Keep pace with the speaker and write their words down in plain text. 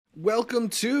Welcome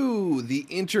to the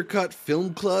Intercut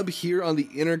Film Club here on the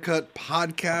Intercut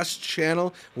Podcast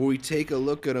channel, where we take a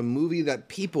look at a movie that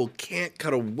people can't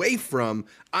cut away from.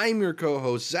 I'm your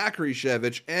co-host, Zachary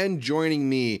Shevich, and joining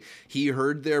me, he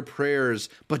heard their prayers,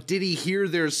 but did he hear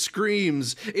their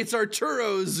screams? It's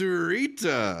Arturo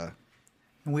Zurita.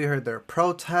 We heard their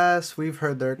protests. We've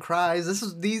heard their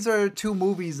cries. These are two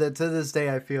movies that to this day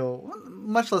I feel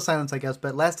much less silence, I guess.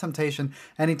 But Last Temptation.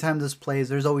 Anytime this plays,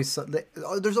 there's always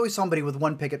somebody with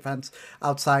one picket fence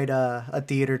outside a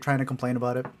theater trying to complain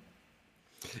about it.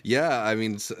 Yeah, I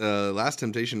mean, Last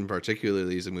Temptation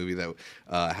particularly is a movie that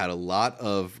had a lot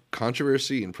of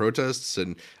controversy and protests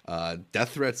and death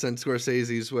threats sent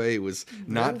Scorsese's way. It was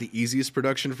not the easiest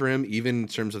production for him, even in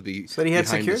terms of the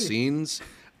behind the scenes.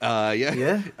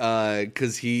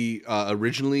 Because he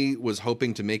originally was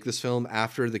hoping to make this film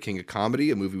after The King of Comedy,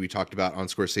 a movie we talked about on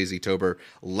Scorsese-tober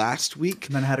last week.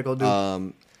 And then had to go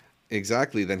do.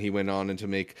 Exactly. Then he went on to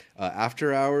make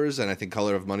After Hours, and I think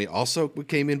Color of Money also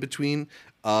came in between.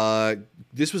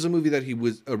 This was a movie that he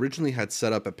was originally had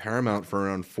set up at Paramount for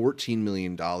around $14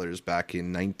 million back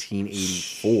in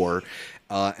 1984.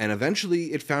 And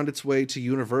eventually it found its way to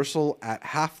Universal at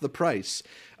half the price.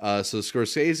 So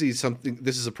Scorsese,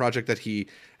 this is a project that he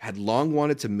had long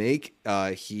wanted to make.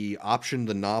 He optioned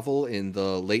the novel in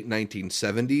the late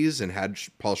 1970s and had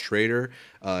Paul Schrader,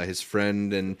 his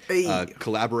friend and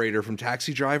collaborator from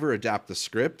Taxi Driver, adapt the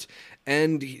script.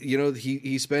 And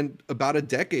he spent about a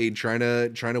decade trying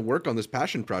to work on this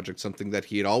passion project, something that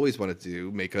he had always wanted to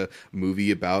do, make a movie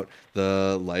about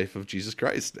the life of Jesus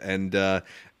Christ. And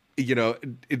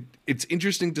it's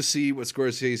interesting to see what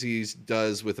Scorsese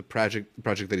does with a project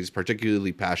that he's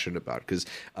particularly passionate about, because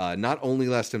not only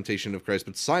Last Temptation of Christ,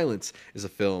 but Silence is a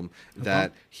film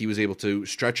that he was able to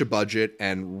stretch a budget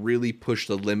and really push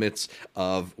the limits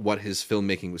of what his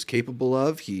filmmaking was capable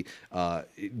of. He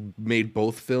made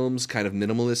both films kind of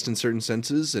minimalist in certain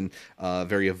senses and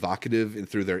very evocative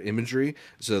through their imagery.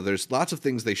 So there's lots of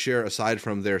things they share aside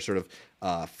from their sort of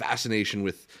fascination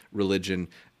with religion.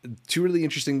 Two really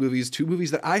interesting movies, two movies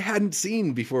that I hadn't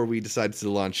seen before we decided to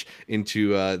launch into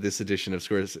this edition of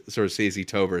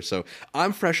Scorsese-tober. So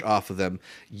I'm fresh off of them.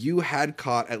 You had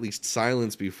caught at least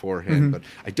Silence beforehand, but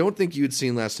I don't think you had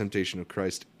seen Last Temptation of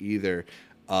Christ either.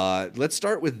 Let's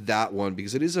start with that one,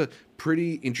 because it is a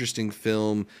pretty interesting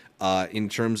film in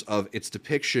terms of its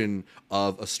depiction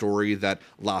of a story that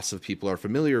lots of people are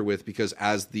familiar with, because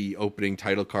as the opening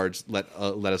title cards let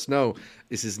us know,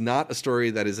 this is not a story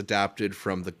that is adapted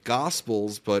from the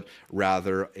Gospels, but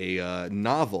rather a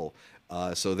novel.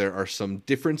 So there are some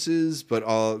differences, but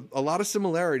a lot of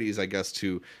similarities, I guess,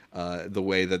 to the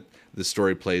way that the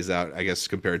story plays out, I guess,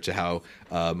 compared to how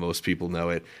most people know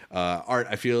it. Art,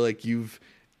 I feel like you've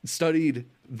studied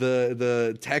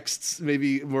the texts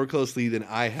maybe more closely than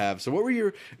I have. So what were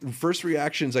your first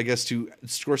reactions, I guess, to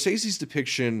Scorsese's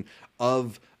depiction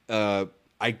of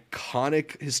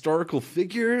iconic historical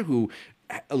figure who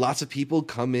lots of people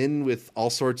come in with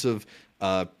all sorts of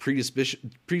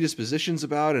predispositions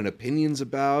about and opinions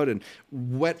about, and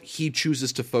what he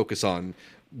chooses to focus on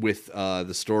with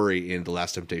the story in The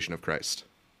Last Temptation of Christ?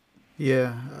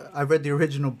 Yeah, I read the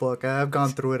original book. I've gone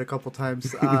through it a couple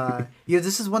times.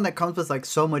 This is one that comes with like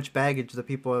so much baggage that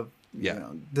people have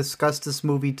discussed this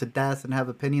movie to death and have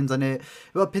opinions on it.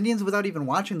 Well, opinions without even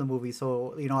watching the movie.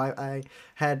 So I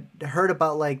had heard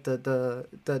about like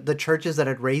the churches that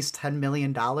had raised $10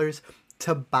 million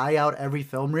to buy out every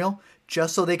film reel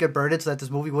just so they could burn it so that this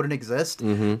movie wouldn't exist.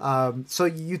 So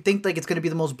you think like it's going to be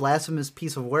the most blasphemous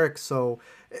piece of work. So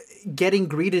getting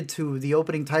greeted to the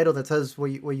opening title that says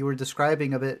what you were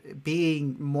describing of it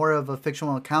being more of a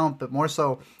fictional account, but more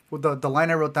so the line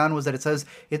I wrote down was that it says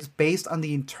it's based on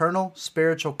the internal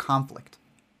spiritual conflict.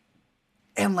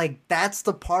 And like that's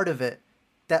the part of it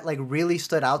that like really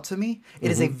stood out to me.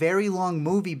 It is a very long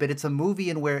movie, but it's a movie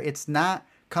in where it's not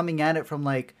coming at it from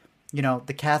like,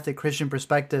 the Catholic Christian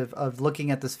perspective of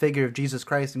looking at this figure of Jesus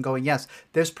Christ and going, yes,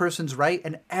 this person's right,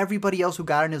 and everybody else who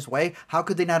got in his way, how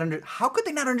could they not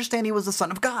understand he was the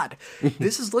Son of God?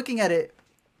 This is looking at it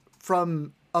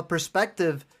from a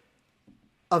perspective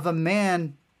of a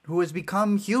man who has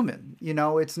become human.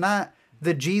 It's not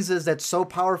the Jesus that's so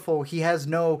powerful he has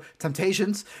no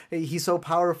temptations. He's so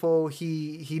powerful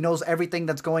he knows everything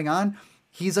that's going on.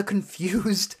 He's a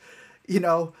confused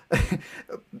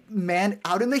man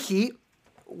out in the heat,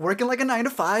 working like a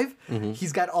 9-to-5.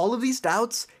 He's got all of these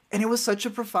doubts, and it was such a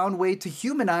profound way to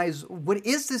humanize what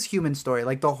is this human story.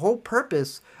 Like the whole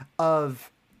purpose of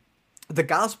the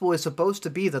gospel is supposed to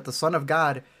be that the Son of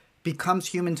God becomes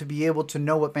human to be able to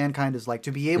know what mankind is like,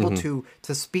 to be able to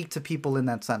speak to people in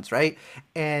that sense, right?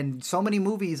 And so many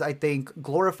movies, I think,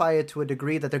 glorify it to a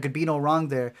degree that there could be no wrong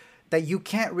there, that you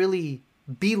can't really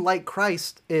be like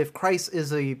Christ if Christ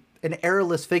is an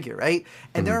errorless figure, right?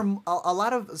 And there are a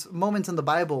lot of moments in the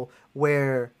Bible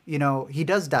where, you know, he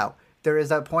does doubt. There is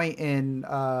that point in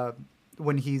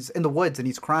when he's in the woods and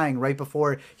he's crying right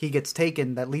before he gets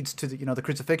taken, that leads to the, you know, the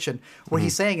crucifixion, where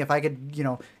he's saying, if I could, you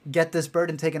know, get this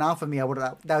burden taken off of me,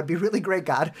 that would be really great,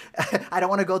 God. I don't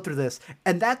want to go through this.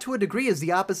 And that, to a degree, is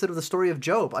the opposite of the story of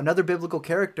Job, another biblical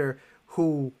character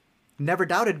who never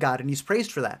doubted God, and he's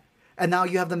praised for that. And now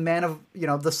you have the man of, you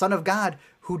know, the Son of God,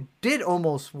 who did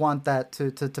almost want that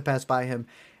to pass by him.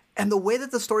 And the way that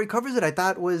the story covers it, I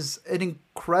thought was an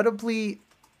incredibly,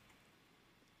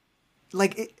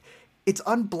 like, it's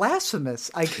unblasphemous.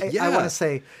 I want to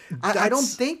say, I don't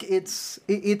think it's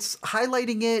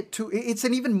highlighting it to. It's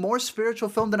an even more spiritual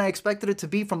film than I expected it to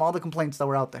be from all the complaints that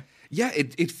were out there. Yeah,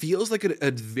 it feels like a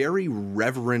very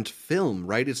reverent film,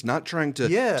 right? It's not trying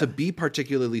to be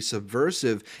particularly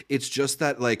subversive. It's just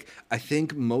that, like, I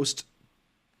think most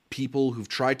people who've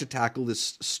tried to tackle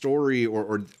this story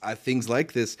or things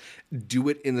like this do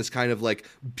it in this kind of like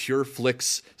pure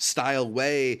flicks style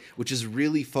way, which is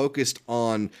really focused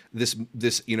on this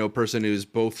you know, person who's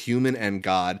both human and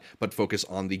God, but focus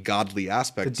on the godly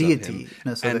aspects of him.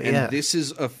 And this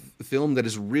is a film that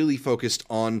is really focused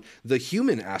on the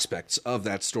human aspects of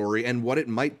that story and what it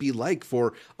might be like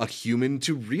for a human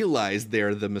to realize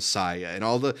they're the Messiah, and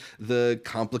all the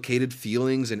complicated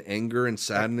feelings and anger and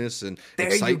sadness and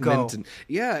excitement. And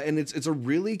and it's a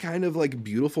really kind of like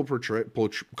beautiful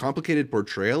complicated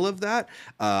portrayal of that.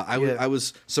 I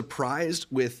was surprised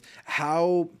with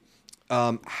how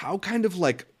kind of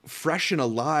like fresh and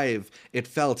alive it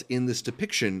felt in this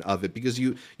depiction of it, because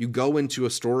you go into a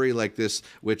story like this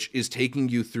which is taking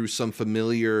you through some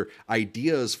familiar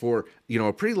ideas for, you know,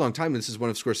 a pretty long time. This is one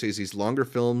of Scorsese's longer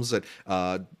films at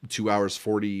 2 hours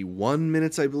 41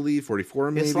 minutes, I believe,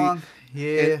 44 maybe. It's long.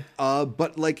 Yeah. And,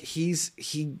 but like he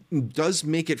does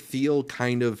make it feel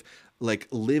kind of like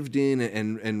lived in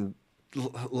and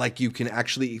like you can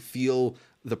actually feel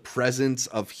the presence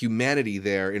of humanity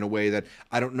there in a way that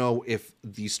I don't know if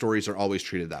these stories are always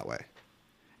treated that way.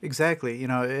 Exactly. You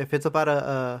know, if it's about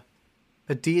a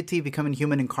deity becoming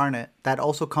human incarnate, that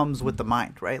also comes with the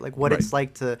mind, right? Like what it's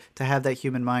like to have that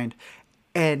human mind.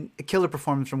 And a killer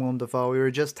performance from Willem Dafoe. We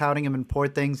were just touting him in Poor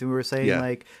Things, and we were saying,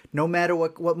 like, no matter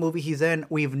what movie he's in,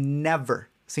 we've never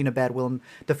seen a bad Willem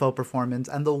Dafoe performance.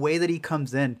 And the way that he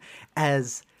comes in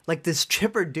as like this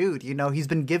chipper dude, you know, he's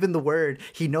been given the word,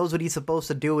 he knows what he's supposed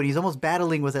to do, and he's almost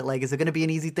battling with it. Like, is it going to be an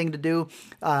easy thing to do?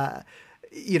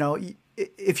 You know,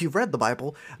 if you've read the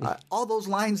Bible, all those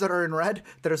lines that are in red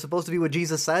that are supposed to be what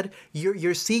Jesus said,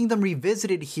 you're seeing them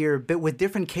revisited here, but with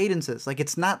different cadences. Like,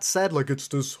 it's not said like it's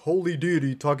this holy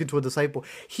deity talking to a disciple.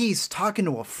 He's talking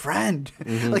to a friend.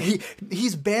 Like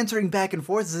he's bantering back and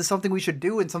forth. Is this something we should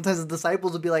do? And sometimes the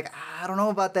disciples will be like, I don't know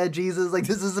about that, Jesus. Like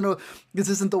this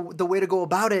isn't the way to go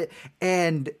about it.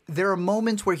 And there are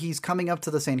moments where he's coming up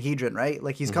to the Sanhedrin, right?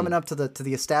 Like he's coming up to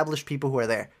the established people who are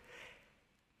there.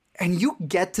 And you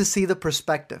get to see the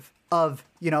perspective of,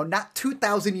 you know, not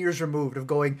 2,000 years removed of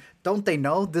going, don't they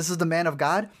know this is the man of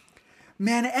God?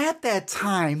 Man, at that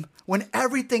time, when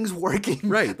everything's working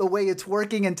the way it's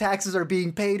working and taxes are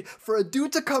being paid, for a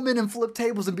dude to come in and flip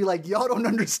tables and be like, y'all don't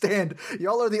understand.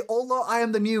 Y'all are the old law, I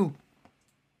am the new.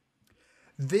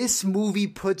 This movie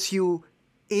puts you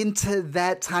into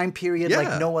that time period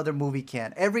like no other movie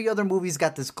can. Every other movie's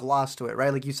got this gloss to it,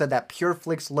 right? Like you said, that pure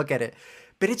flicks look at it.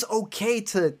 But it's okay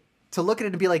to look at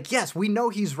it and be like, yes, we know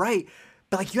he's right.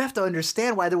 But like you have to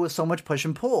understand why there was so much push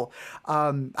and pull.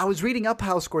 I was reading up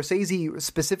how Scorsese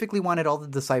specifically wanted all the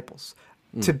disciples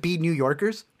to be New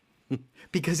Yorkers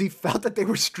because he felt that they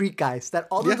were street guys, that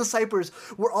all the disciples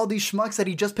were all these schmucks that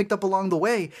he just picked up along the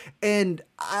way. And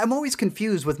I'm always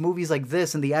confused with movies like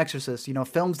this and The Exorcist, you know,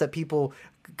 films that people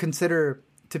consider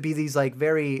to be these like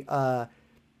very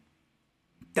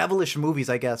devilish movies,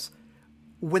 I guess,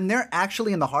 when they're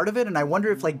actually in the heart of it. And I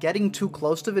wonder if like getting too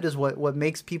close to it is what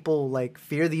makes people like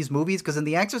fear these movies. Because in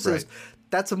The Exorcist,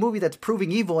 that's a movie that's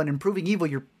proving evil, and in proving evil,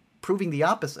 you're proving the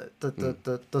opposite,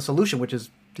 the solution, which is,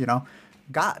 you know,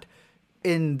 God.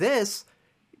 In this,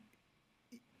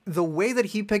 the way that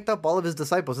he picked up all of his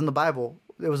disciples in the Bible,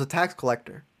 it was a tax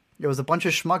collector. It was a bunch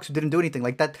of schmucks who didn't do anything.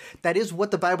 Like that is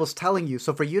what the Bible's telling you.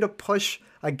 So for you to push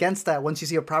against that once you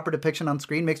see a proper depiction on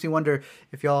screen makes me wonder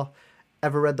if y'all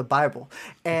ever read the Bible.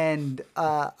 And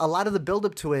a lot of the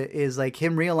buildup to it is like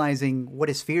him realizing what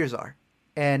his fears are.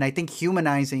 And I think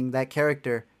humanizing that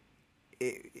character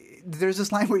there's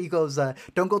this line where he goes,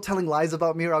 don't go telling lies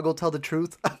about me or I'll go tell the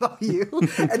truth about you.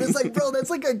 And it's like, bro, that's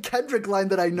like a Kendrick line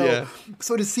that I know. Yeah.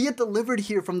 So to see it delivered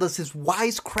here from this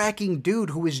wisecracking dude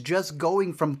who was just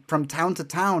going from town to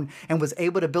town and was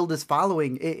able to build his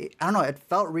following, I don't know, it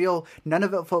felt real. None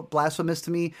of it felt blasphemous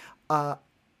to me.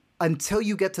 Until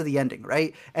you get to the ending,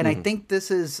 right? And I think this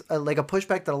is like a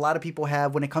pushback that a lot of people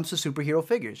have when it comes to superhero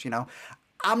figures, you know?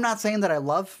 I'm not saying that I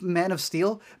love Man of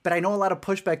Steel, but I know a lot of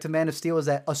pushback to Man of Steel is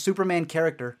that a Superman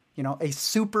character, you know, a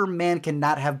Superman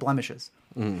cannot have blemishes.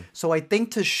 So I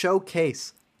think to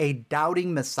showcase a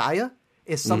doubting Messiah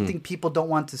is something people don't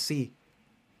want to see.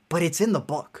 But it's in the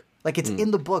book. Like, it's in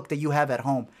the book that you have at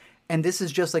home. And this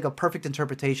is just like a perfect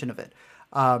interpretation of it.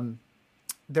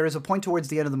 There is a point towards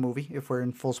the end of the movie, if we're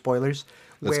in full spoilers,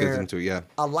 Let's get into it, yeah.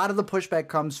 A lot of the pushback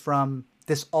comes from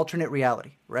this alternate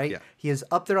reality, right? Yeah. He is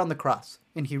up there on the cross,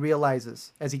 and he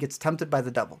realizes, as he gets tempted by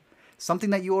the devil, something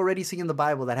that you already see in the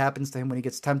Bible that happens to him when he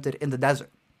gets tempted in the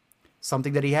desert.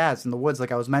 Something that he has in the woods,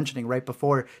 like I was mentioning, right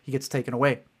before he gets taken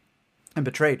away and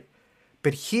betrayed.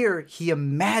 But here, he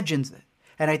imagines it.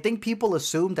 And I think people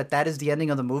assume that that is the ending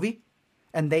of the movie,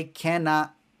 and they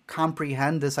cannot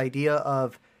comprehend this idea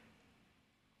of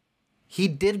he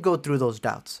did go through those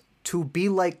doubts. To be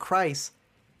like Christ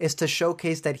is to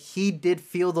showcase that he did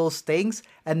feel those things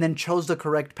and then chose the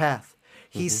correct path.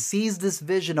 He sees this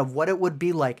vision of what it would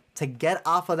be like to get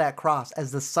off of that cross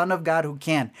as the Son of God who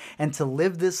can, and to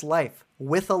live this life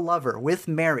with a lover, with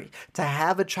Mary, to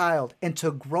have a child, and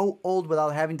to grow old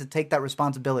without having to take that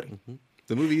responsibility.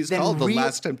 The movie is called The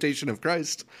Last Temptation of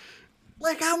Christ.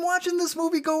 Like, I'm watching this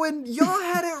movie going, y'all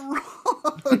had it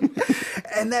wrong.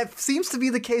 And that seems to be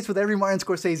the case with every Martin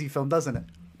Scorsese film, doesn't it?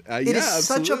 It is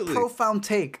absolutely. Such a profound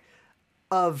take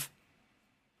of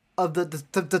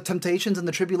the temptations and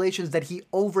the tribulations that he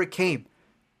overcame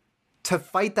to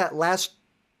fight that last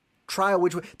trial.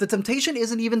 Which the temptation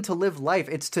isn't even to live life;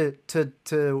 it's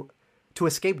to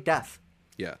escape death.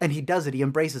 Yeah, and he does it. He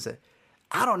embraces it.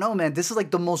 I don't know, man. This is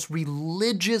like the most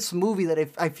religious movie that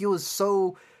I feel is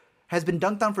so. Has been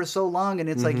dunked on for so long, and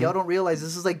it's like, y'all don't realize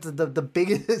this is like the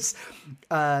biggest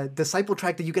disciple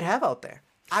track that you could have out there.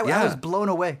 I was blown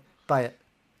away by it.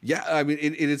 Yeah, I mean,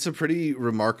 it's a pretty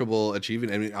remarkable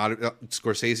achievement. I mean,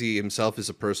 Scorsese himself is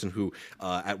a person who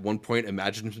at one point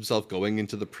imagined himself going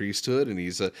into the priesthood, and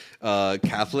he's a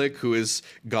Catholic who has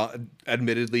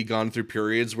admittedly gone through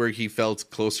periods where he felt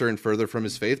closer and further from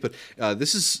his faith. But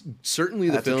this is certainly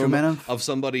the film of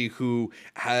somebody who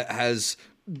has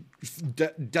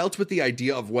dealt with the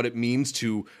idea of what it means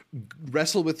to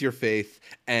wrestle with your faith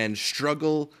and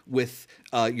struggle with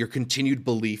your continued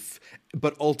belief,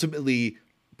 but ultimately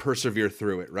persevere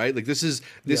through it, right? Like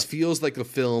this feels like a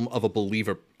film of a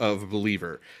believer,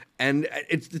 and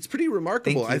it's pretty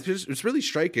remarkable. It's really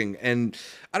striking, and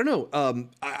I don't know.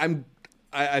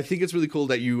 I think it's really cool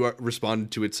that you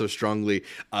responded to it so strongly.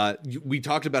 We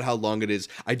talked about how long it is.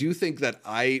 I do think that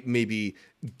I maybe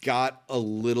got a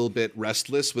little bit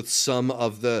restless with some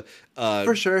of the...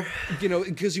 For sure. You know,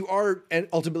 because you are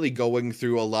ultimately going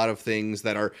through a lot of things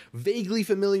that are vaguely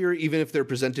familiar, even if they're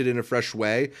presented in a fresh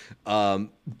way.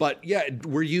 But yeah,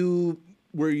 were you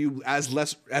as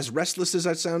restless as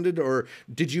that sounded, or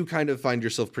did you kind of find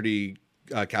yourself pretty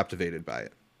captivated by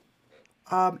it?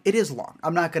 It is long.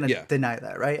 I'm not going to deny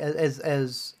that, right?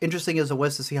 As interesting as it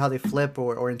was to see how they flip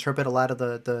or interpret a lot of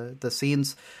the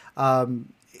scenes,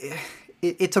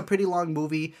 it's a pretty long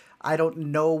movie. I don't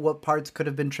know what parts could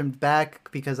have been trimmed back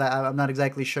because I'm not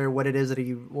exactly sure what it is that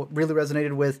he really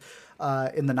resonated with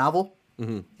in the novel,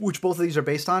 which both of these are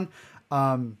based on.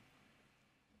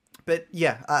 But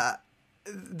yeah,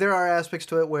 there are aspects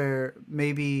to it where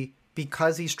maybe...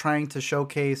 because he's trying to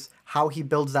showcase how he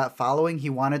builds that following, he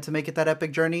wanted to make it that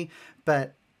epic journey.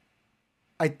 But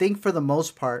I think for the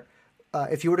most part,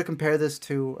 if you were to compare this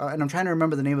to, and I'm trying to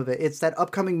remember the name of it, it's that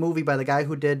upcoming movie by the guy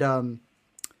who did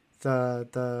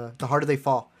the Harder They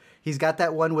Fall. He's got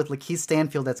that one with Lakeith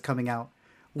Stanfield that's coming out,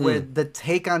 where the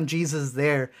take on Jesus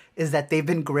there is that they've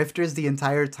been grifters the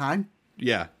entire time.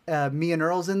 Yeah. Me and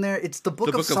Earl's in there. It's the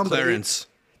book of somebody. Clarence.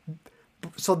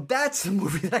 So that's a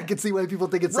movie that I can see why people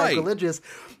think it's sacrilegious,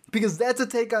 because that's a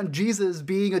take on Jesus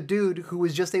being a dude who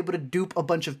was just able to dupe a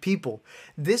bunch of people.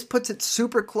 This puts it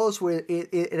super close where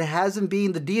it has him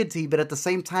being the deity, but at the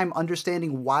same time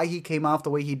understanding why he came off the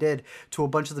way he did to a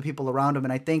bunch of the people around him.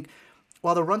 And I think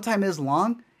while the runtime is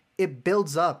long, it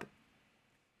builds up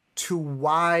to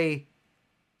why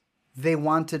they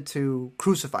wanted to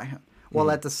crucify him,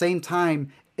 while at the same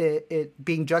time it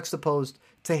being juxtaposed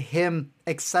to him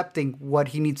accepting what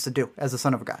he needs to do as the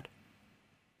Son of God.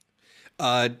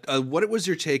 What was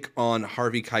your take on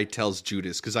Harvey Keitel's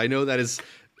Judas? Because I know that is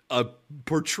a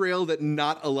portrayal that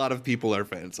not a lot of people are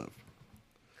fans of.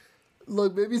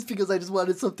 Look, maybe it's because I just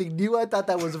wanted something new. I thought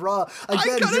that was raw.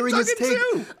 Again, I hearing his take,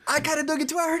 too. I kind of dug it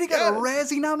too. I heard he got a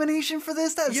Razzie nomination for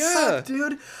this. That sucked,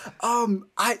 dude.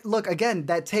 I look again.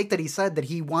 That take that he said that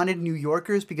he wanted New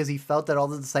Yorkers because he felt that all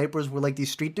the disciples were like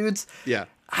these street dudes. Yeah,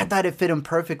 I thought it fit him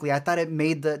perfectly. I thought it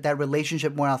made that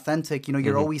relationship more authentic. You know,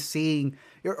 you're always seeing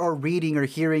or reading or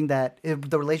hearing that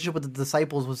the relationship with the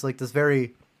disciples was like this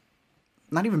very.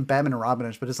 Not even Batman and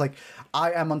Robin-ish, but it's like,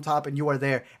 I am on top and you are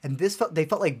there. And they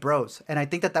felt like bros. And I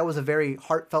think that was a very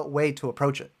heartfelt way to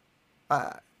approach it.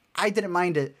 I didn't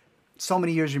mind it so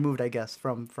many years removed, I guess,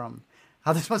 from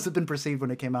how this must have been perceived when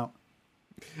it came out.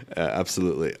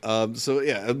 Absolutely. So,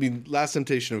 yeah, I mean, Last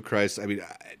Temptation of Christ, I mean,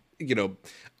 you know,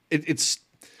 it's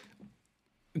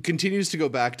continues to go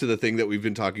back to the thing that we've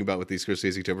been talking about with these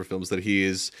Scorsese Tober films, that he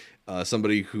is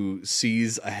somebody who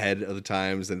sees ahead of the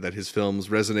times and that his films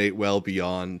resonate well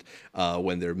beyond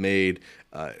when they're made.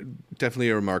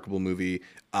 Definitely a remarkable movie.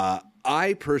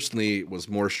 I personally was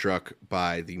more struck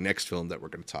by the next film that we're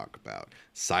going to talk about,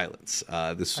 Silence.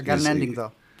 I got an ending,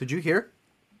 though. Did you hear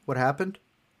what happened?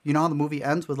 You know how the movie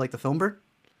ends with, like, the film bird?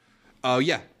 Oh,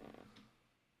 yeah.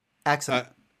 Accident.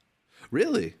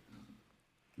 Really?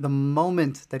 The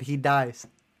moment that he dies,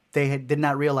 they did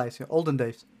not realize, olden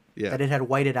days, that it had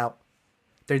whited out.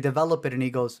 They develop it, and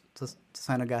he goes, it's a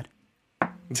sign of God.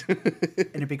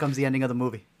 And it becomes the ending of the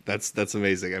movie. That's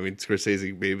amazing. I mean,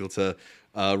 Scorsese being able to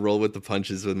roll with the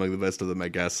punches among the best of them, I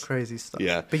guess. Crazy stuff.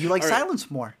 Yeah. But you like Silence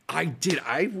more. I did.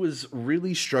 I was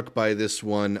really struck by this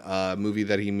one movie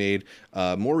that he made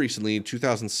more recently, in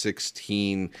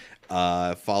 2016,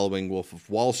 following Wolf of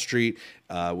Wall Street,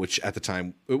 which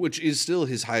is still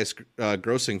his highest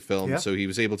grossing film. Yeah. So he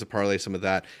was able to parlay some of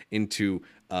that into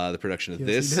the production of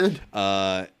this. He did.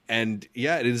 And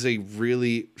yeah, it is a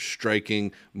really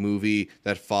striking movie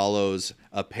that follows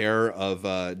a pair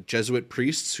of Jesuit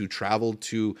priests who traveled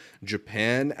to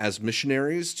Japan as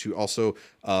missionaries to also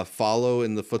follow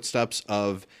in the footsteps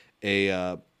of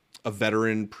a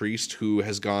veteran priest who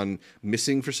has gone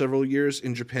missing for several years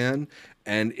in Japan.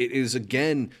 And it is,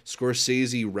 again,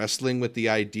 Scorsese wrestling with the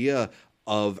idea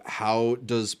of how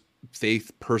does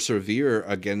faith persevere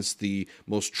against the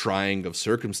most trying of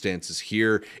circumstances.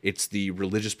 Here, it's the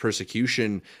religious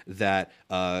persecution that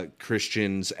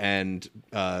Christians and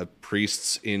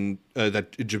priests in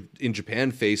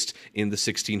Japan faced in the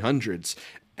 1600s.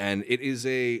 And it is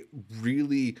a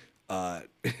really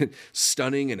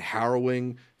stunning and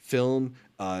harrowing film.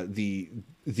 The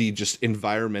just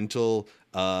environmental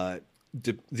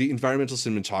the environmental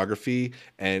cinematography,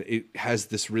 and it has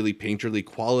this really painterly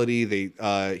quality.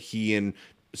 He and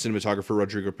cinematographer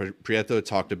Rodrigo Prieto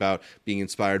talked about being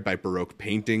inspired by Baroque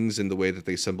paintings and the way that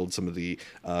they assembled some of the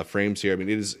frames here. I mean,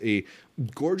 it is a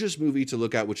gorgeous movie to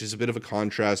look at, which is a bit of a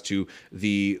contrast to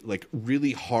the like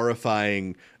really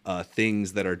horrifying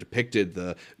things that are depicted,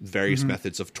 the various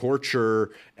methods of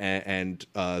torture and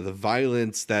the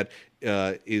violence that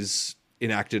is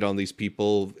enacted on these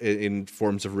people in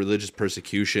forms of religious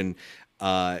persecution.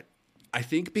 I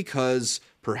think because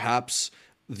perhaps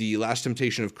The Last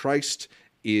Temptation of Christ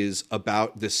is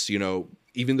about this,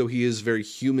 even though he is very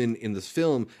human in the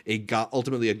film,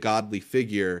 ultimately a godly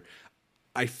figure,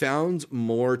 I found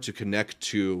more to connect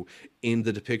to in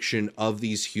the depiction of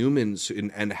these humans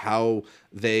and how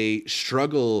they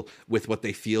struggle with what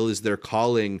they feel is their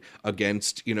calling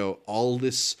against, all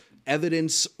this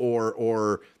evidence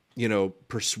or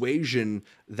persuasion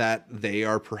that they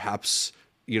are perhaps,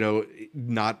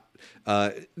 not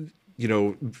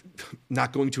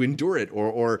going to endure it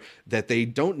or that they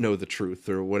don't know the truth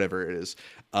or whatever it is.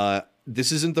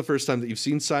 This isn't the first time that you've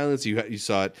seen Silence. You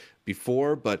saw it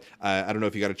before, but I don't know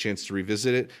if you got a chance to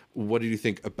revisit it. What did you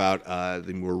think about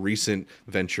the more recent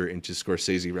venture into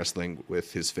Scorsese wrestling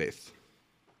with his faith?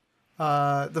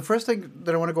 The first thing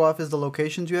that I want to go off is the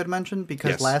locations you had mentioned,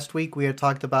 because last week we had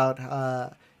talked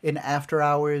about in After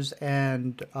Hours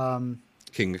and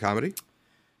King of Comedy.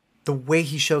 The way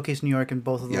he showcased New York in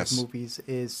both of those movies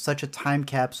is such a time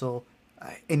capsule,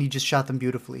 and he just shot them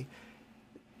beautifully.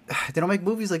 They don't make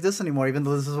movies like this anymore, even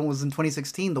though this one was in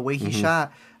 2016. The way he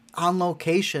shot on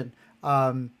location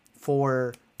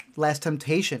for Last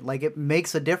Temptation, like, it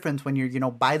makes a difference when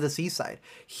you're, by the seaside.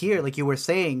 Here, like you were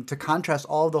saying, to contrast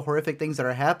all the horrific things that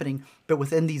are happening, but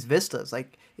within these vistas,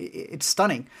 like, it's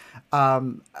stunning.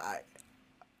 I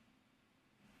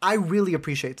really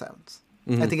appreciate Silence.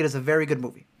 I think it is a very good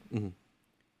movie.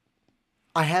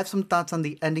 I have some thoughts on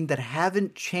the ending that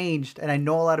haven't changed, and I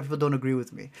know a lot of people don't agree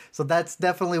with me. So that's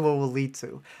definitely what we'll lead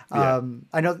to.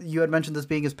 I know you had mentioned this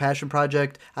being his passion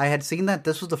project. I had seen that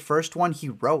this was the first one he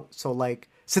wrote. So, like,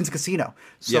 since Casino.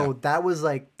 So that was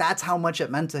like, that's how much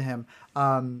it meant to him.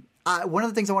 One of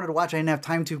the things I wanted to watch, I didn't have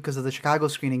time to because of the Chicago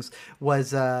screenings,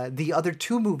 was the other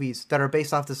 2 movies that are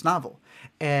based off this novel.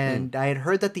 And I had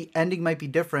heard that the ending might be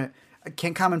different. I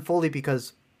can't comment fully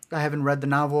because I haven't read the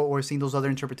novel or seen those other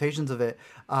interpretations of it.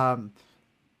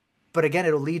 But again,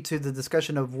 it'll lead to the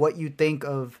discussion of what you think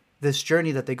of this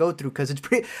journey that they go through. Because it's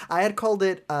pretty. I had called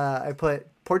it. I put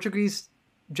Portuguese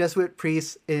Jesuit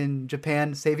priests in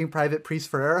Japan saving Private Priest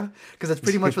Ferreira, because that's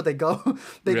pretty much what they go.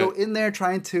 They go in there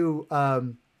trying to.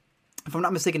 If I'm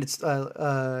not mistaken, it's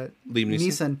Liam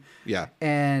Neeson. Yeah,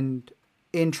 and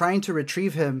in trying to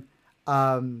retrieve him,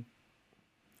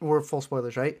 we're full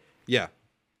spoilers, right? Yeah.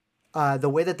 The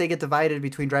way that they get divided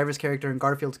between Driver's character and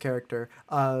Garfield's character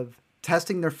of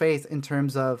testing their faith in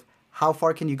terms of how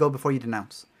far can you go before you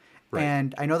denounce. Right.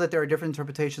 And I know that there are different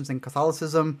interpretations in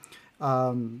Catholicism,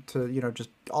 to, just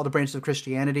all the branches of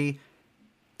Christianity.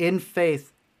 In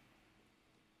faith,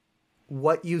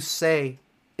 what you say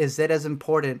is it as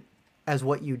important as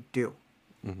what you do.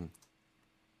 Mm-hmm.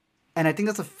 And I think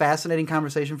that's a fascinating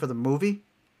conversation for the movie.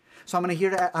 So I'm here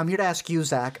to ask you,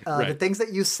 Zach, the things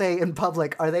that you say in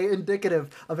public, are they indicative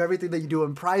of everything that you do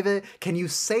in private? Can you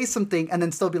say something and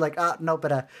then still be like, no,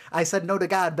 but I said no to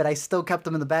God, but I still kept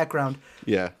them in the background?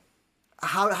 Yeah.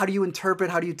 How do you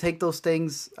interpret? How do you take those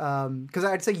things? Because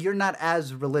I'd say you're not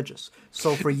as religious.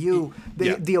 So for you,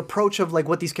 the approach of like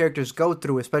what these characters go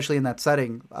through, especially in that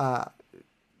setting,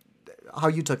 how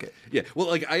you took it. Yeah, well,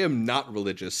 like, I am not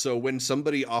religious, so when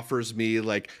somebody offers me,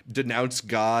 like, denounce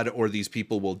God or these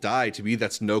people will die, to me,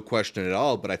 that's no question at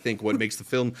all. But I think what makes the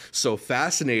film so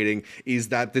fascinating is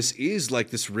that this is, like,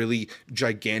 this really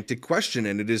gigantic question,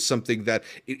 and it is something that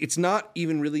it's not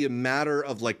even really a matter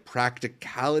of, like,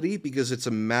 practicality, because it's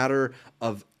a matter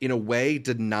of, in a way,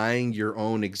 denying your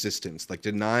own existence, like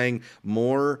denying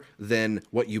more than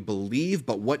what you believe,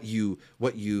 but what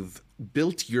you've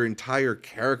built your entire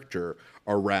character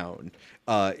around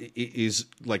is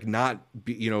like not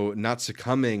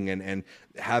succumbing and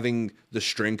having the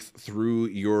strength through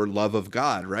your love of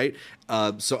God, right?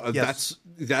 Yes.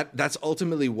 That's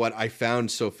ultimately what I found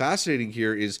so fascinating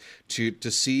here, is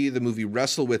to see the movie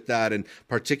wrestle with that, and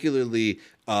particularly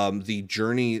the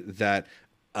journey that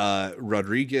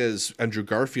Rodriguez, Andrew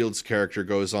Garfield's character,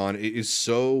 goes on. It is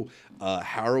so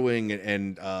harrowing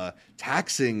and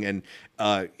taxing, and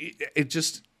it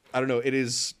just, I don't know, it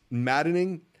is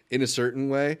maddening in a certain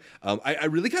way. I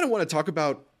really kind of want to talk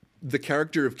about the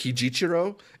character of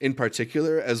Kijichiro in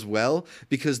particular as well,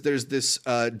 because there's this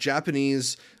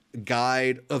Japanese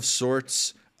guide of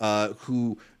sorts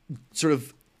who sort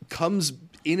of comes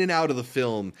in and out of the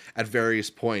film at various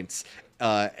points.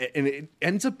 And it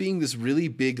ends up being this really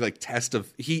big test of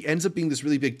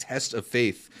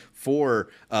faith for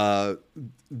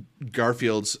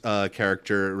Garfield's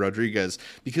character Rodriguez,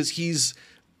 because he's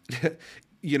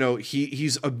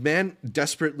he's a man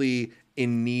desperately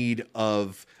in need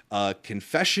of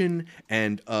confession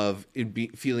and of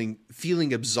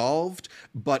feeling absolved,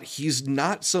 but he's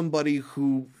not somebody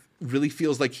who really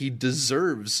feels like he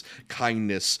deserves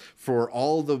kindness for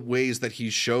all the ways that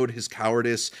he's showed his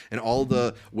cowardice and all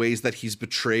the ways that he's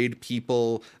betrayed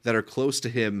people that are close to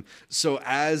him. So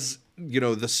as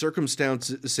the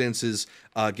circumstances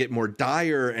get more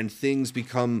dire and things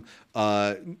become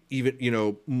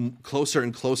even closer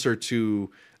and closer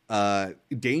to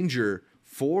danger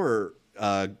for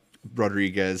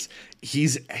Rodriguez,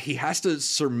 he has to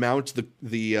surmount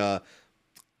the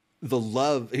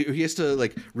love. He has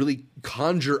to really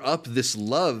conjure up this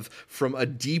love from a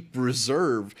deep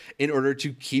reserve in order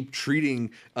to keep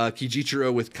treating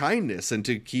Kijichiro with kindness and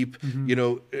to keep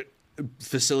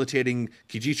facilitating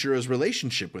Kijichiro's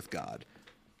relationship with God.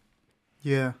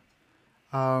 Yeah.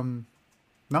 No,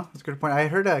 that's a good point. I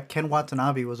heard Ken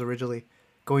Watanabe was originally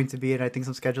going to be in. I think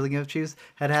some scheduling issues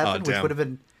had happened, which would have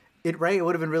been it. Right, it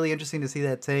would have been really interesting to see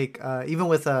that take, even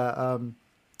with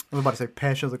I'm about to say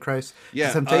Passion of the Christ.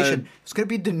 Yeah, Temptation. It's going to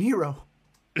be De Niro.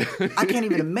 I can't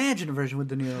even imagine a version with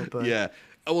De Niro. But yeah.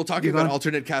 Well, talking about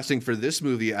alternate casting for this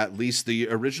movie, at least the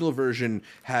original version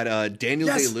had Daniel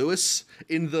Day-Lewis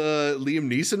in the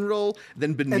Liam Neeson role,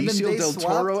 then Benicio del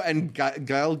Toro and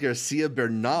Gael Garcia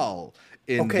Bernal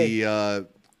in the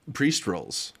priest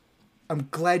roles. I'm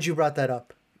glad you brought that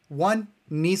up. One,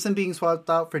 Neeson being swapped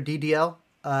out for DDL.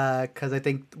 Because I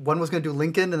think one was going to do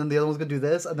Lincoln and then the other one was going to do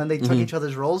this, and then they took each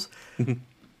other's roles.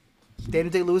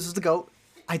 Daniel Day-Lewis is the GOAT.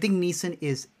 I think Neeson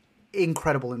is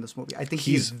incredible in this movie. I think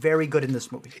he's very good in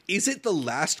this movie. Is it the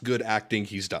last good acting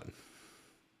he's done?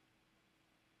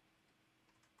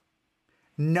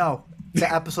 No.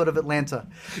 The episode of Atlanta.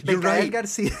 You're right.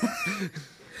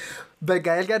 But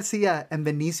Gael Garcia and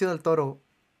Benicio del Toro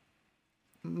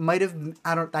might have.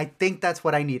 I think that's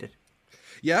what I needed.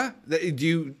 Yeah.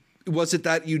 Was it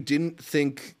that you didn't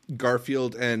think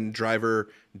Garfield and Driver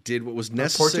did what was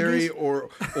necessary, or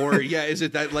yeah, is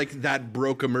it that like that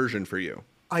broke immersion for you?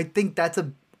 I think that's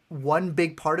one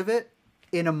big part of it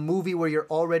in a movie where you're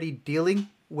already dealing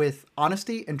with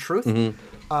honesty and truth.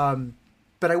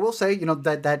 But I will say,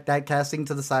 that casting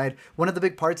to the side, one of the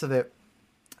big parts of it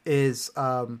is,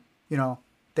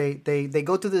 they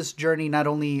go through this journey not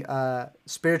only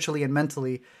spiritually and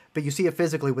mentally, but you see it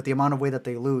physically with the amount of weight that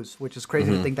they lose, which is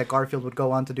crazy to think that Garfield would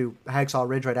go on to do Hacksaw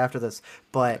Ridge right after this.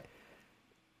 But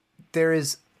there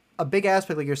is a big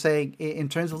aspect, like you're saying, in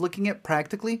terms of looking at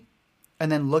practically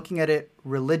and then looking at it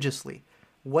religiously.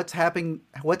 What's happening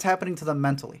to them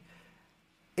mentally?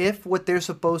 If what they're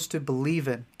supposed to believe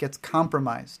in gets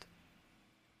compromised,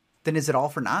 then is it all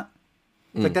for naught?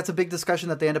 Like that's a big discussion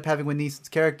that they end up having with Neeson's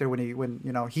character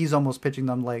when he's almost pitching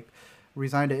them like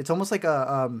resigned it. It's almost like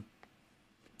a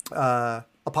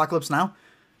Apocalypse Now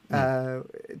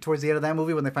towards the end of that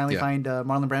movie when they finally find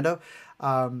Marlon Brando.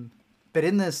 But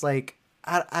in this, like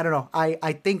I don't know.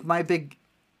 I think my big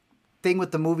thing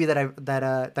with the movie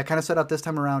that kind of stood out this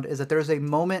time around is that there's a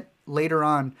moment later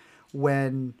on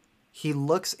when he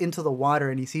looks into the water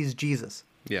and he sees Jesus.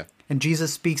 Yeah. And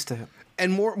Jesus speaks to him.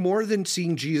 And more than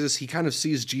seeing Jesus, he kind of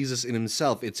sees Jesus in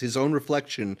himself. It's his own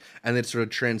reflection, and it sort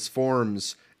of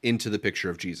transforms into the picture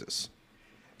of Jesus.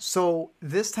 So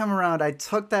this time around, I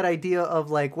took that idea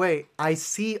of like, wait, I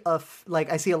see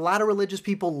a lot of religious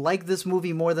people like this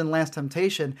movie more than Last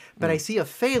Temptation, but I see a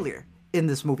failure in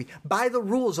this movie by the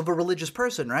rules of a religious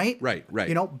person, right? Right.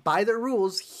 By their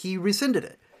rules, he rescinded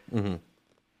it. Mm-hmm.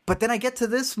 But then I get to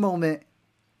this moment,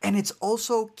 and it's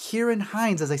also Kieran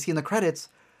Hines, as I see in the credits,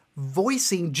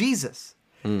 voicing Jesus.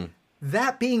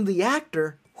 That being the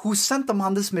actor who sent them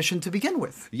on this mission to begin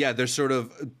with. Yeah, they're sort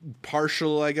of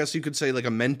partial, I guess you could say, like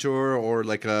a mentor or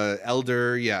like a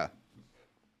elder, yeah.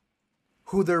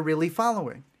 Who they're really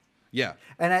following. Yeah.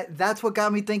 And that's what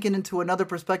got me thinking into another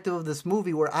perspective of this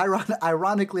movie where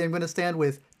ironically I'm going to stand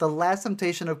with The Last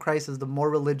Temptation of Christ is the more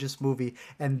religious movie,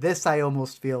 and this I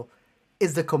almost feel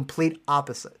is the complete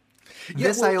opposite.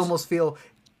 Yeah, I almost feel...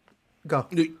 Go.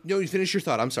 No, you finish your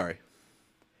thought. I'm sorry.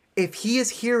 If he is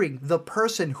hearing the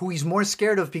person who he's more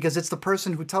scared of because it's the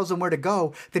person who tells him where to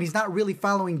go, then he's not really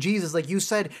following Jesus. Like you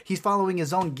said, he's following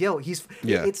his own guilt.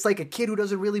 It's like a kid who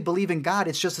doesn't really believe in God.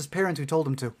 It's just his parents who told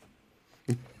him to.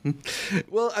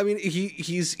 Well, I mean,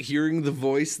 he's hearing the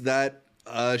voice that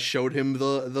showed him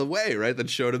the way, right? That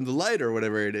showed him the light or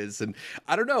whatever it is. And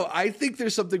I don't know. I think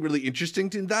there's something really interesting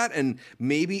in that. And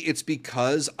maybe it's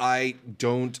because I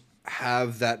don't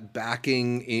have that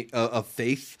backing of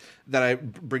faith that I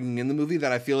bringing in the movie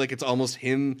that I feel like it's almost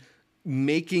him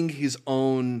making his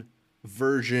own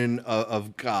version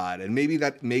of God. And maybe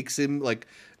that makes him like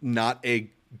not a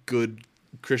good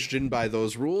Christian by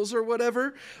those rules or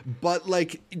whatever. But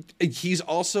like he's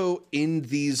also in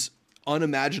these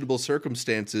unimaginable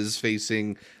circumstances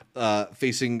facing a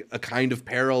kind of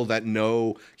peril that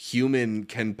no human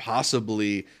can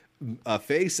possibly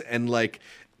face. And like,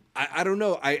 I don't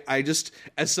know. I just,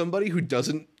 as somebody who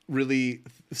doesn't really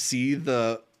see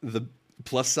the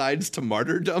plus sides to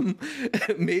martyrdom,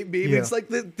 maybe it's like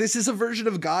this is a version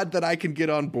of God that I can get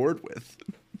on board with.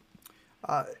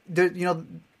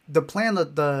 The plan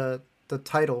that the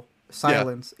title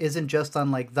Silence isn't just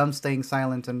on like them staying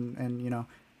silent and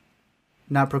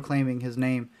not proclaiming his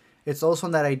name. It's also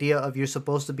on that idea of you're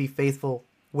supposed to be faithful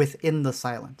within the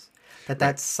silence.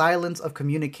 That silence of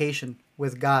communication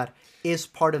with God is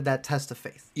part of that test of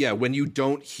faith. Yeah, when you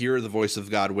don't hear the voice of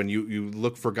God, when you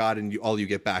look for God and all you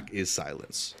get back is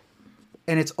silence.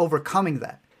 And it's overcoming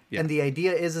that. Yeah. And the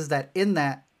idea is that in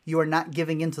that, you are not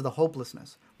giving into the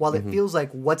hopelessness. While it feels like,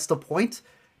 what's the point?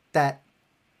 That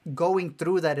going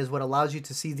through that is what allows you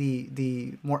to see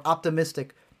the more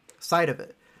optimistic side of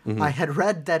it. I had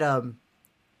read that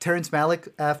Terrence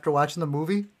Malick, after watching the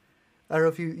movie, I don't know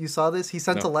if you saw this, he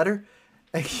sent a letter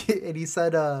and he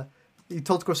said... he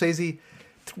told Scorsese,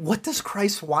 "What does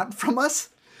Christ want from us?"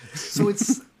 So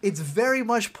it's very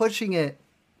much pushing it,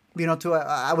 to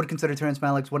I would consider Terrence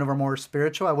Malick one of our more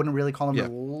spiritual. I wouldn't really call him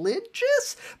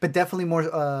religious, but definitely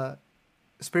more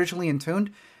spiritually in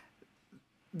tuned.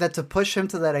 That to push him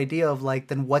to that idea of like,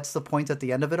 then what's the point at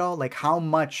the end of it all? Like, how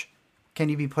much can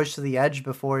you be pushed to the edge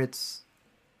before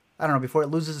before it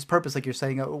loses its purpose? Like you're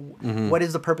saying, what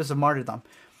is the purpose of martyrdom?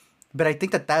 But I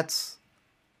think that's.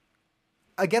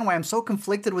 Again, why I'm so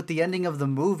conflicted with the ending of the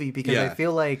movie, because I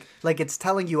feel like it's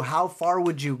telling you how far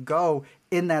would you go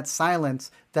in that silence,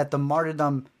 that the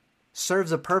martyrdom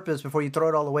serves a purpose before you throw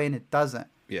it all away and it doesn't.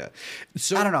 Yeah.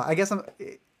 So I don't know. I guess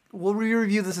we'll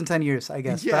re-review this in 10 years, I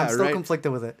guess. Yeah, but I'm still right.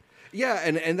 conflicted with it. Yeah,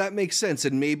 and that makes sense.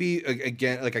 And maybe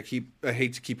again, like I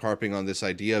hate to keep harping on this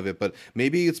idea of it, but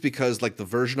maybe it's because like the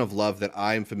version of love that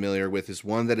I'm familiar with is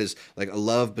one that is like a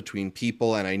love between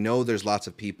people, and I know there's lots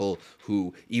of people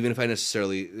who, even if I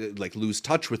necessarily like lose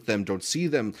touch with them, don't see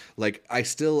them, like I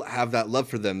still have that love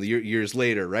for them years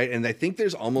later, right? And I think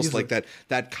there's almost like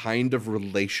that kind of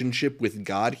relationship with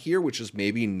God here, which is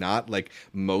maybe not like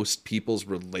most people's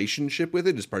relationship with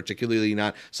it, is particularly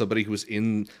not somebody who's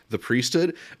in the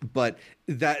priesthood, but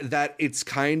that it's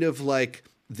kind of like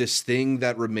this thing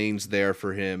that remains there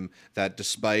for him, that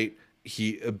despite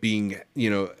he being,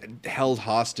 held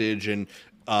hostage and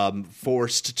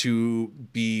forced to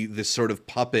be this sort of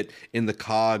puppet in the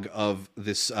cog of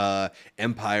this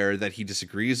empire that he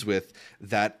disagrees with,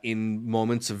 that in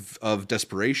moments of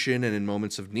desperation and in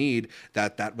moments of need,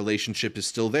 that relationship is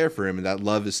still there for him, and that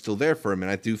love is still there for him.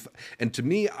 And to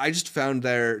me, I just found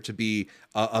there to be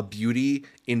a beauty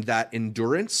in that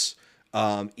endurance,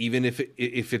 even if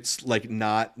it's like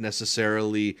not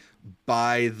necessarily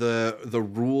by the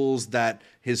rules that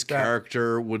his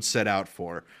character would set out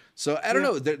for. So I don't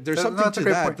know. There's something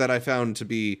to that I found to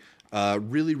be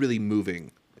really, really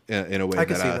moving in a way. I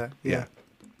can see that.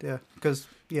 Yeah. Because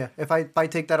if I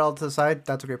take that all to the side,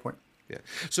 that's a great point. Yeah.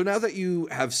 So now that you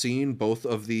have seen both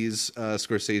of these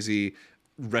Scorsese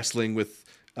wrestling with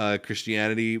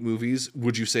Christianity movies,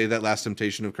 would you say that Last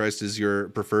Temptation of Christ is your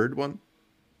preferred one?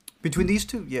 Between these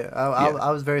two,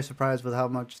 I was very surprised with how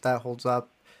much that holds up.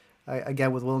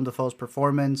 Again, with Willem Dafoe's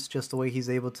performance, just the way he's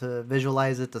able to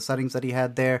visualize it, the settings that he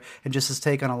had there, and just his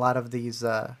take on a lot of these,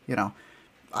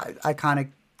 iconic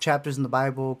chapters in the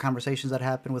Bible, conversations that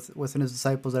happened within his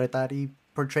disciples, that I thought he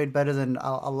portrayed better than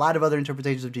a lot of other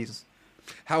interpretations of Jesus.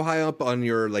 How high up on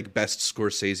your like best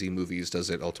Scorsese movies does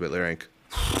it ultimately rank?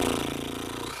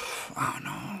 I don't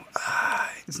know.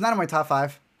 It's not in my top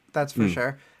 5. That's for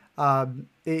sure.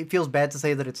 It feels bad to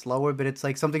say that it's lower, but it's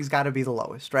like something's got to be the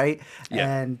lowest, right?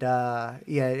 Yeah. And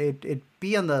it'd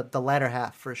be on the latter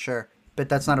half for sure. But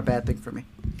that's not a bad thing for me.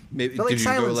 Maybe but like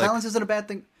silence isn't a bad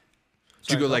thing.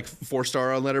 Did you go like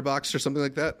 4-star on Letterboxd or something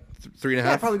like that? 3.5?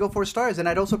 Yeah, I'd probably go 4 stars, and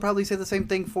I'd also probably say the same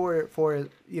thing for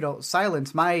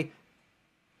Silence. My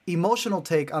emotional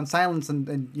take on Silence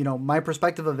and my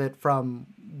perspective of it from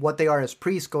what they are as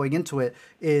priests going into it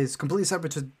is completely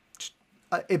separate to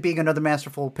it being another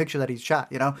masterful picture that he's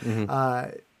shot,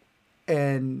 Mm-hmm.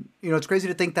 And it's crazy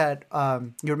to think that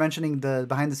you were mentioning the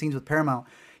behind the scenes with Paramount.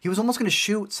 He was almost going to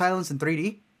shoot Silence in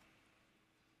 3D.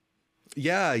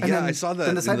 Yeah, I saw that.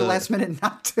 Then decided last minute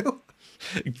not to.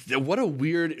 What a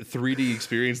weird 3D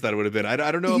experience that would have been. I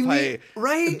don't know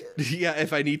right? Yeah,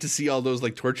 if I need to see all those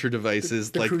like torture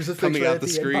devices the like coming out the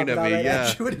screen at me.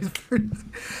 Yeah.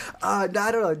 I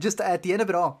don't know. Just at the end of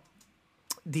it all,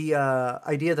 the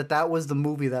idea that was the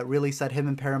movie that really set him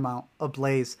and Paramount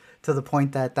ablaze to the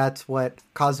point that that's what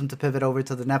caused him to pivot over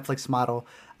to the Netflix model,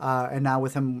 and now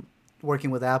with him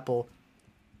working with Apple.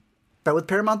 But with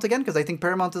Paramount again, because I think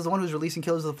Paramount is the one who's releasing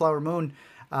Killers of the Flower Moon.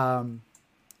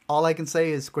 All I can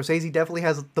say is Scorsese definitely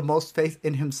has the most faith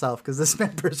in himself, because this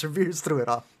man perseveres through it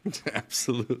all.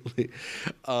 Absolutely.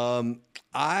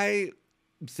 I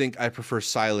think I prefer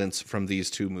Silence from these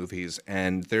two movies,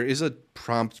 and there is a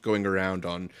prompt going around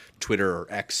on Twitter or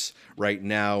X right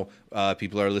now.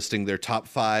 People are listing their top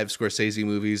 5 Scorsese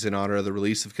movies in honor of the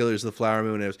release of Killers of the Flower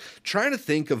Moon. I was trying to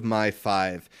think of my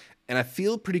 5, and I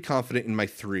feel pretty confident in my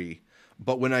 3.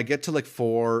 But when I get to like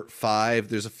 4, 5,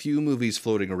 there's a few movies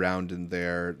floating around in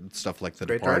there, stuff like The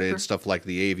Departed, stuff like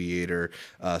The Aviator,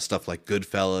 stuff like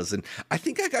Goodfellas. And I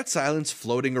think I got Silence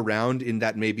floating around in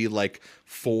that maybe like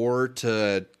top 4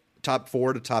 to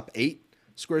top 8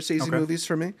 Scorsese movies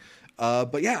for me.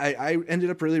 But yeah, I ended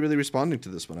up really, really responding to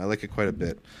this one. I like it quite a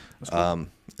bit. Cool.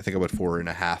 I think I went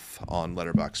 4.5 on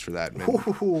Letterboxd for that.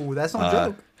 Ooh, that's no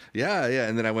joke. Yeah.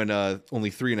 And then I went only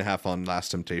 3.5 on Last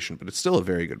Temptation, but it's still a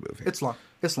very good movie. It's long.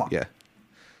 Yeah,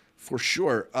 for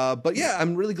sure. But yeah,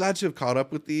 I'm really glad to have caught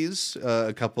up with these.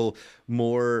 A couple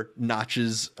more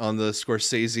notches on the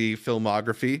Scorsese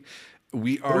filmography.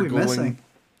 We are going. Missing?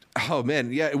 Oh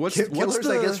man, yeah. What's Killers?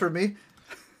 I guess for me.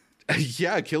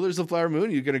 Yeah, Killers of the Flower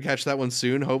Moon. You're gonna catch that one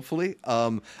soon, hopefully.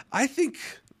 I think.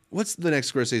 What's the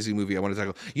next Scorsese movie I want to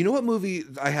tackle? You know what movie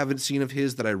I haven't seen of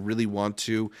his that I really want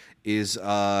to is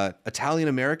Italian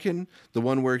American, the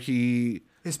one where his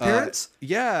parents.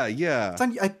 Yeah.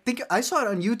 I think I saw it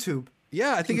on YouTube.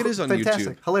 Yeah, I think it is on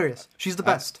Fantastic. YouTube. Hilarious. She's the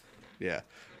best. Yeah,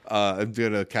 I'm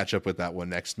gonna catch up with that one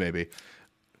next, maybe.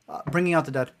 Bringing Out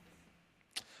the Dead.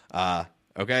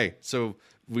 Okay, so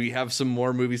we have some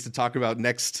more movies to talk about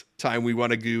next time we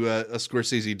want to do a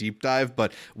Scorsese deep dive,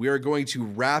 but we are going to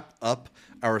wrap up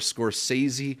our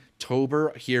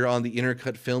Scorsese-tober here on the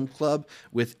Intercut Film Club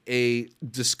with a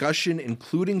discussion,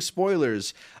 including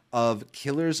spoilers, of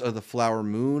Killers of the Flower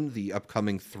Moon, the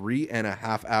upcoming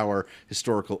 3.5-hour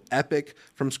historical epic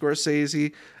from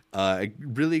Scorsese.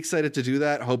 Really excited to do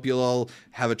that. Hope you'll all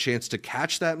have a chance to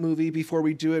catch that movie before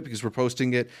we do it, because we're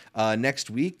posting it next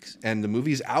week, and the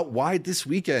movie's out wide this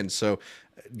weekend. So,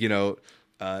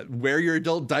 wear your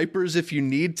adult diapers if you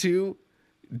need to.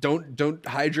 Don't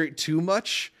hydrate too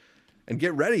much, and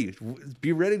get ready.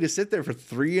 Be ready to sit there for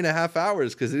 3.5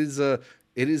 hours, because it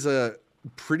is a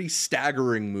pretty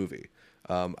staggering movie.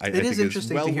 It is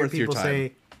interesting to hear people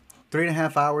say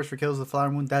 3.5 hours for Killers of the Flower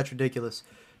Moon. That's ridiculous.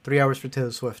 3 hours for Taylor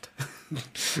Swift.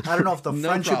 I don't know if the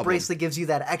friendship bracelet gives you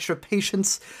that extra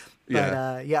patience. But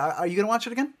are you going to watch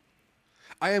it again?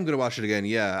 I am going to watch it again.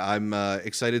 Yeah, I'm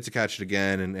excited to catch it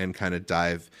again and kind of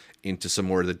dive into some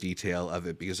more of the detail of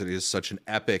it, because it is such an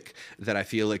epic that I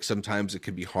feel like sometimes it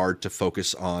can be hard to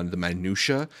focus on the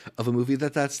minutia of a movie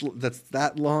that's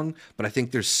that long. But I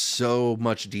think there's so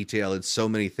much detail and so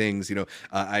many things.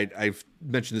 I've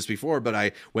mentioned this before, but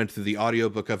I went through the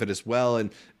audiobook of it as well, and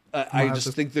I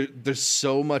just think there's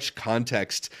so much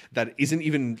context that isn't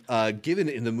even given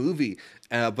in the movie,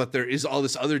 but there is all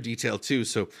this other detail too.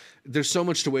 So there's so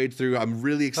much to wade through. I'm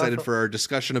really excited for our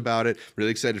discussion about it.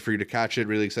 Really excited for you to catch it.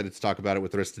 Really excited to talk about it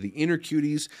with the rest of the Inner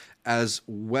Cuties as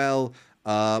well.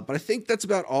 But I think that's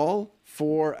about all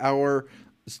for our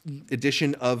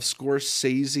edition of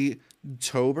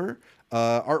Scorsese-tober.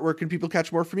 Art, where can people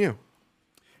catch more from you?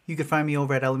 You can find me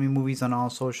over at LME Movies on all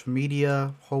social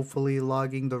media, hopefully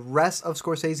logging the rest of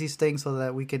Scorsese's things so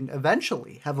that we can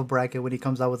eventually have a bracket when he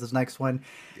comes out with his next one.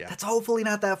 Yeah. That's hopefully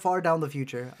not that far down the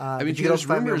future. There's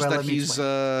rumors that he's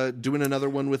doing another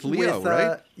one with Leo,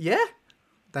 right? Yeah.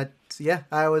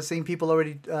 I was seeing people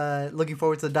already looking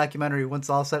forward to the documentary once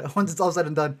it's all said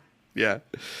and done. Yeah.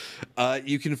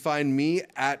 You can find me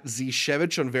at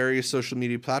Zshevich on various social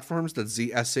media platforms. That's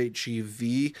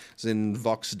ZSHEV as in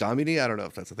Vox Domini. I don't know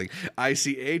if that's a thing.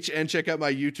 ICH. And check out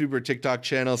my YouTube or TikTok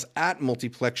channels at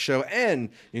Multiplex Show.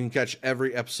 And you can catch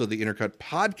every episode of the Intercut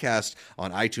podcast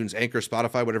on iTunes, Anchor,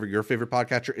 Spotify, whatever your favorite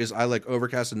podcatcher is. I like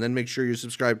Overcast. And then make sure you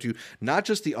subscribe to not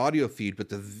just the audio feed, but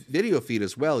the video feed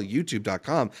as well.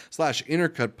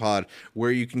 YouTube.com/IntercutPod,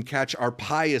 where you can catch our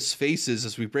pious faces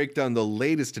as we break down the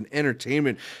latest in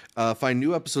entertainment. Find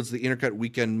new episodes of the Intercut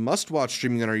Weekend Must Watch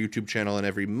streaming on our YouTube channel and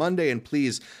every Monday. And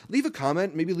please leave a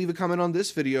comment. Maybe leave a comment on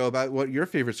this video about what your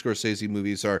favorite Scorsese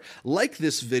movies are. Like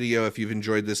this video if you've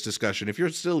enjoyed this discussion. If you're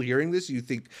still hearing this,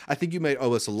 I think you might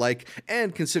owe us a like,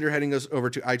 and consider heading us over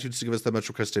to iTunes to give us that much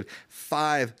requested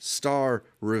 5-star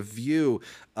review.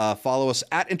 Follow us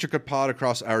at IntercutPod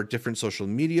across our different social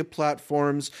media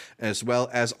platforms, as well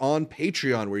as on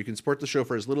Patreon, where you can support the show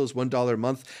for as little as $1 a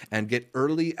month and get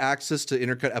early access to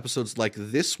Intercut episodes like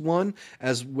this one,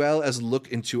 as well as look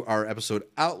into our episode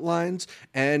outlines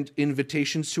and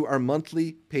invitations to our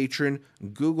monthly patron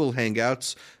Google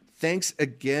Hangouts. Thanks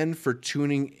again for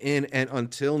tuning in, and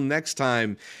until next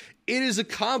time, it is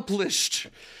accomplished.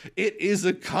 It is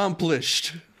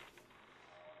accomplished.